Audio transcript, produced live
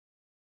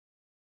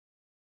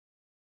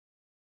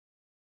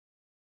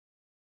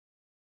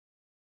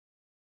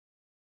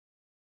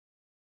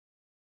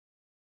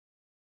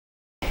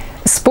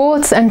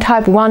Sports and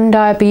type 1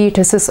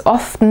 diabetes is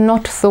often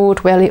not thought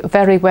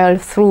very well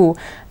through,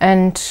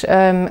 and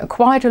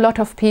quite a lot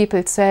of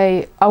people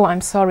say, oh,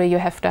 I'm sorry, you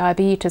have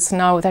diabetes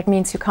now, that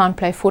means you can't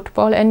play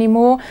football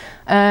anymore.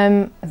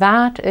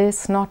 That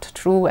is not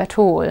true at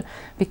all,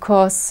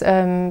 because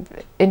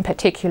in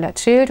particular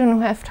children who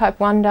have type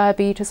 1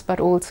 diabetes, but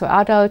also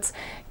adults,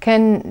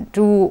 can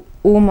do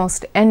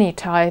almost any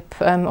type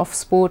of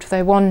sport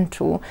they want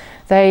to.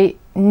 They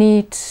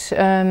need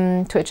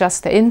to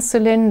adjust their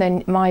insulin,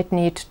 they might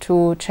need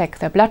to check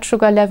their blood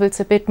sugar levels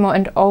a bit more,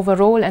 and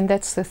overall, and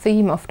that's the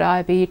theme of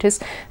diabetes,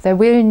 they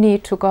will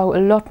need to go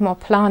a lot more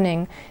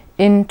planning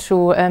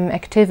into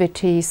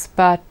activities.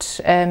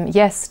 But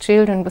yes,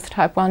 children with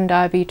type 1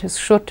 diabetes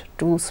should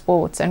do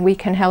sports, and we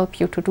can help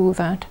you to do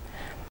that.